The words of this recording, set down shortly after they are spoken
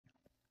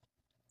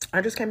I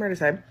just came here to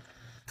say,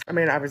 I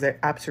mean,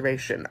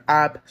 observation.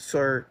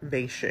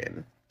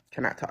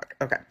 Cannot talk.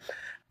 Okay.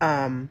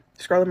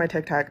 Scrolling my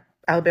TikTok,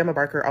 Alabama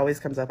Barker always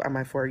comes up on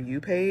my For You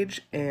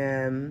page,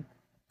 and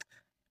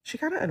she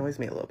kind of annoys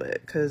me a little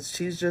bit because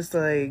she's just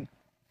like,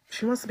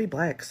 she wants to be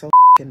black so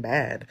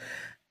bad.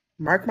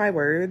 Mark my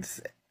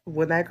words,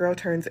 when that girl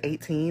turns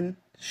 18,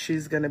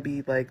 she's gonna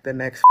be like the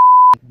next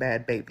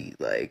bad baby.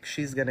 Like,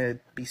 she's gonna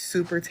be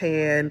super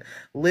tan,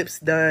 lips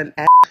done,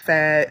 ass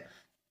fat,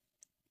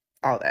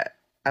 all that.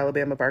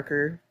 Alabama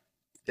Barker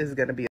is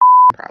gonna be a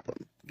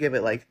problem. Give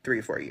it like 3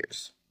 or 4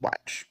 years.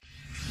 Watch.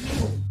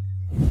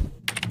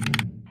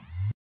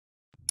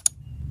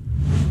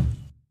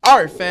 All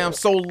right, fam.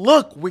 So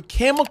look, we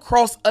came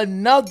across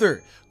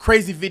another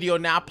crazy video.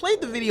 Now I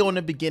played the video in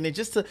the beginning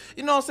just to,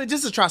 you know what I'm saying,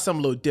 just to try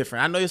something a little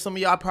different. I know some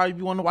of y'all probably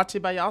be wanting to watch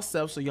it by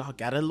yourself, so y'all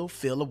got a little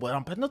feel of what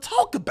I'm going to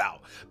talk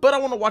about. But I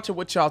want to watch it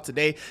with y'all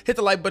today. Hit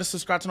the like button,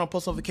 subscribe, turn on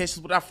post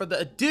notifications. Without further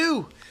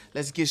ado,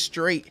 let's get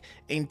straight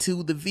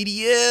into the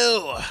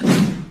video.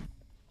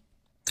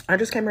 I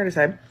just came here to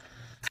say,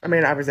 I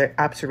mean,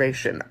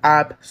 observation.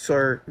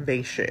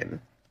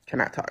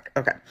 Cannot talk.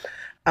 Okay.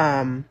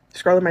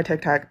 Scrolling my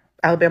TikTok,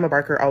 Alabama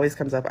Barker always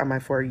comes up on my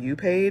For You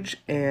page,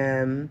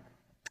 and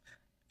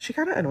she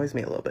kind of annoys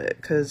me a little bit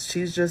because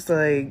she's just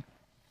like,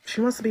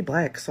 she wants to be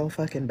black so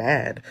fucking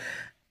bad.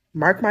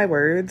 Mark my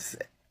words,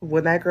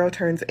 when that girl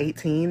turns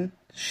 18,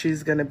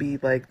 she's gonna be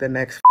like the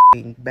next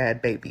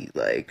bad baby.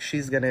 Like,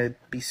 she's gonna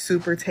be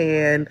super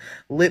tan,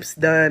 lips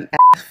done,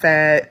 ass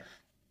fat,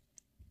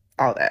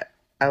 all that.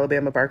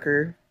 Alabama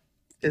Barker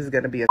is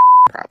gonna be a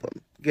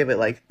problem. Give it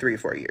like 3 or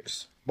 4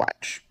 years.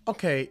 Watch.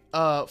 Okay,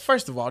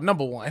 first of all,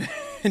 number one,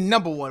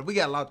 we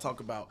got a lot to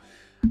talk about.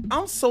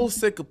 I'm so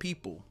sick of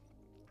people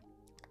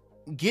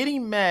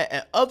getting mad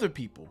at other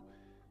people,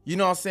 you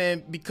know what I'm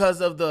saying, because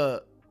of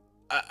the,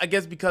 I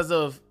guess because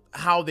of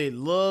how they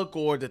look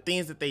or the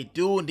things that they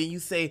do, and then you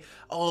say,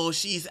 oh,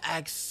 she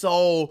acts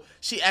so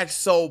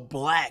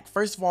black.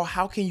 First of all,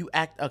 how can you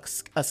act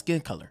a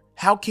skin color?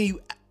 How can you,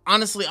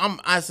 honestly,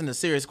 I'm asking a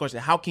serious question.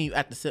 How can you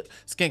act the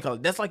skin color?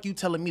 That's like you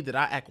telling me that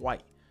I act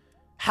white.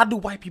 How do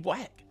white people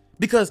act?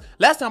 Because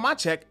last time I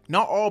checked,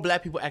 not all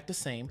black people act the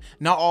same.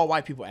 Not all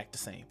white people act the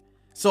same.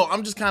 So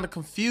I'm just kind of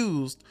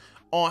confused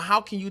on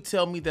how can you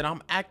tell me that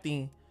I'm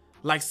acting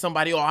like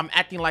somebody, or I'm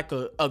acting like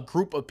a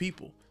group of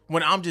people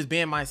when I'm just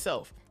being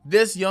myself.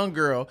 This young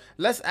girl,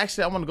 I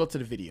want to go to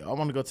the video. I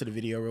want to go to the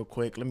video real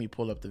quick. Let me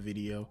pull up the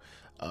video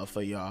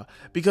for y'all,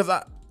 because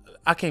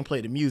I can't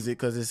play the music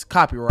because it's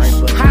copyright.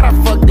 But how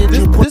the fuck did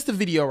this the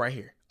video right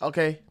here?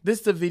 Okay, this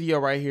is the video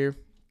right here.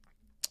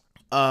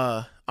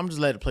 I'm just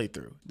letting it play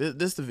through. This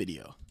is the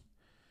video.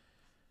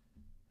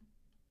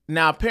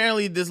 Now,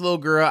 apparently this little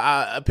girl,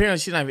 apparently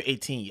she's not even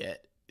 18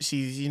 yet.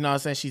 She's, you know what I'm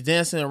saying, she's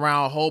dancing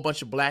around a whole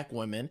bunch of black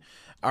women.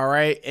 All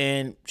right.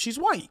 And she's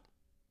white.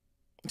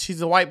 She's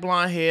a white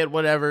blonde head,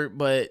 whatever.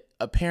 But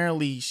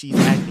apparently she's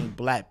acting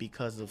black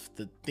because of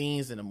the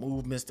things and the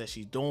movements that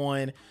she's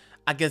doing.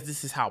 I guess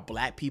this is how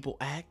black people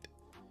act.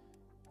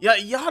 Yeah,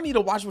 y'all need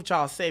to watch what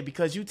y'all say,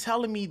 because you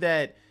telling me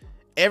that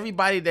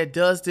everybody that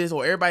does this,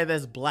 or everybody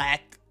that's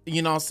black,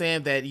 you know what I'm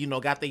saying, that, you know,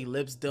 got their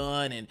lips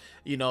done and,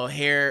 you know,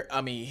 hair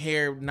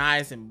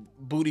nice and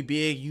booty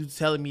big, you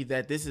telling me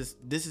that this is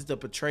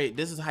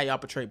how y'all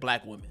portray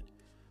black women.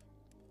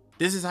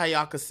 This is how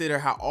y'all consider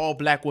how all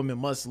black women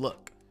must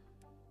look.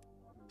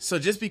 So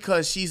just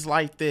because she's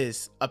like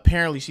this,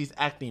 apparently she's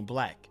acting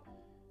black.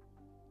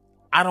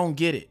 I don't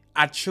get it.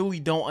 I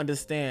truly don't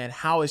understand.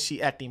 How is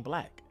she acting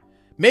black?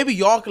 Maybe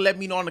y'all can let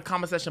me know in the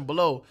comment section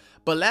below.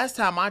 But last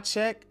time I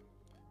checked,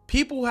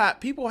 people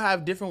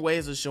have different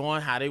ways of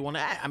showing how they want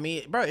to act. I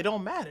mean, bro, it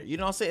don't matter. You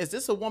know what I'm saying? Is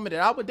this a woman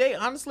that I would date?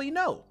 Honestly,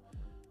 no.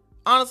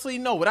 Honestly,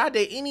 no. Would I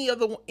date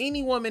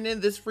any woman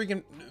in this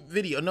freaking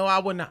video? No, I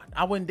would not.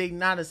 I wouldn't date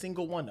not a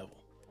single one of them.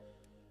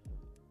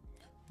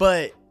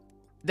 But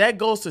that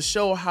goes to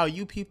show how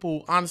you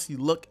people honestly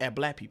look at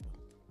black people.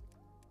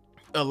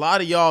 A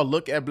lot of y'all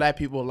look at black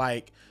people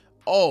like,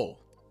 oh,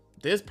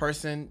 this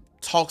person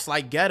talks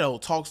like ghetto,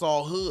 talks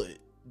all hood,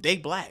 they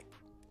black.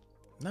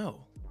 No,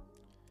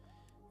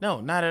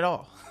 not at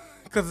all.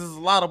 Because there's a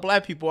lot of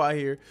black people out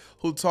here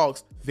who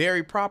talks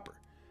very proper.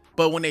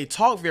 But when they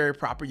talk very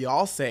proper,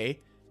 y'all say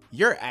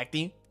you're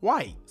acting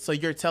white. So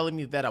you're telling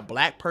me that a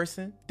black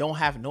person don't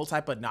have no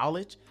type of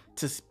knowledge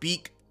to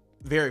speak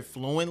very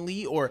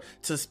fluently, or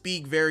to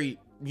speak very,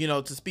 you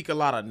know, to speak a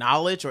lot of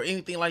knowledge or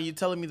anything. Like, you're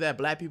telling me that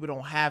black people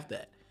don't have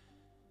that.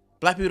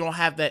 Black people don't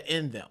have that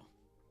in them.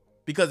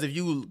 Because if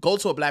you go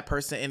to a black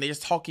person and they're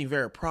just talking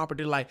very proper,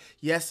 they're like,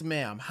 yes,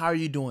 ma'am. How are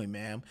you doing,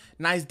 ma'am?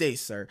 Nice day,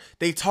 sir.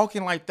 They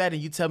talking like that,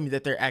 and you tell me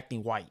that they're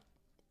acting white.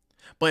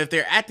 But if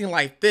they're acting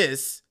like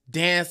this,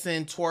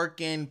 dancing,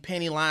 twerking,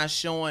 penny line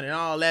showing, and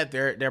all that,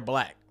 they're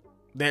black.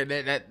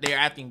 They're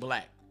acting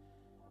black.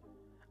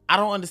 I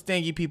don't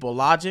understand you people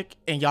logic,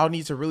 and y'all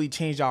need to really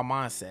change y'all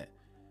mindset.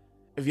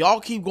 If y'all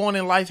keep going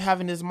in life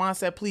having this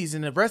mindset, please,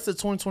 in the rest of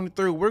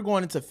 2023, we're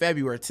going into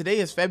February. Today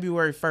is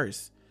February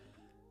 1st.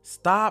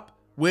 Stop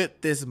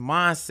with this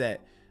mindset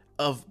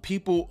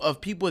people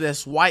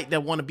that's white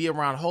that want to be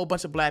around a whole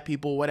bunch of black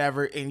people,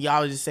 whatever, and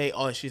y'all just say,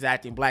 oh, she's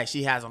acting black.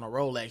 She has on a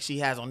Rolex. She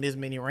has on this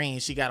many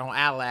rings. She got on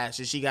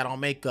eyelashes. She got on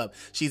makeup.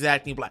 She's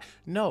acting black.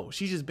 No,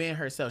 she's just being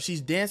herself.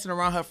 She's dancing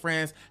around her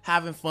friends,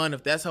 having fun.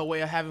 If that's her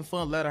way of having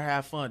fun, let her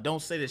have fun.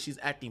 Don't say that she's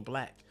acting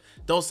black.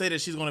 Don't say that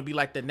she's gonna be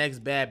like the next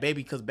Bad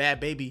Baby, because Bad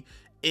Baby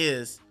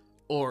is,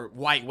 or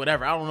white,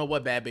 whatever. I don't know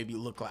what Bad Baby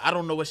look like. I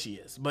don't know what she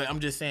is, but I'm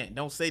just saying,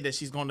 don't say that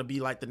she's going to be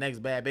like the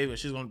next Bad Baby, or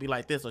she's going to be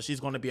like this, or she's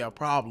going to be a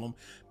problem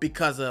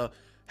because of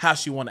how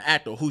she want to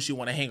act or who she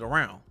want to hang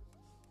around.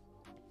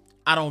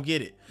 I don't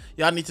get it.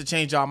 Y'all need to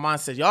change y'all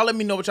mindset. Y'all let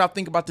me know what y'all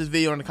think about this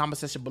video in the comment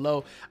section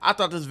below. I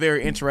thought this was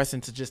very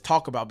interesting to just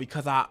talk about,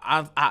 because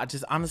I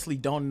just honestly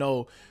don't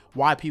know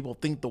why people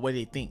think the way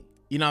they think.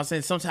 You know what I'm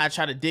saying? Sometimes I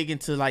try to dig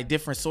into like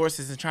different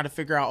sources and try to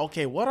figure out,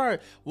 okay, what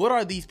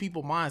are these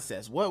people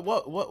mindsets?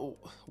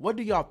 What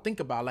do y'all think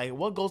about? Like,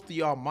 what goes through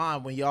y'all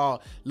mind when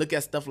y'all look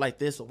at stuff like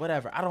this or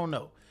whatever? I don't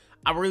know.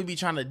 I really be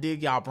trying to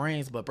dig y'all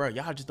brains, but bro,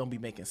 y'all just don't be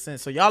making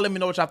sense. So y'all let me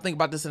know what y'all think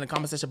about this in the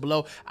comment section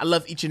below. I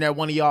love each and every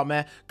one of y'all,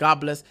 man. God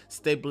bless.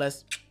 Stay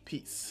blessed.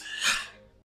 Peace.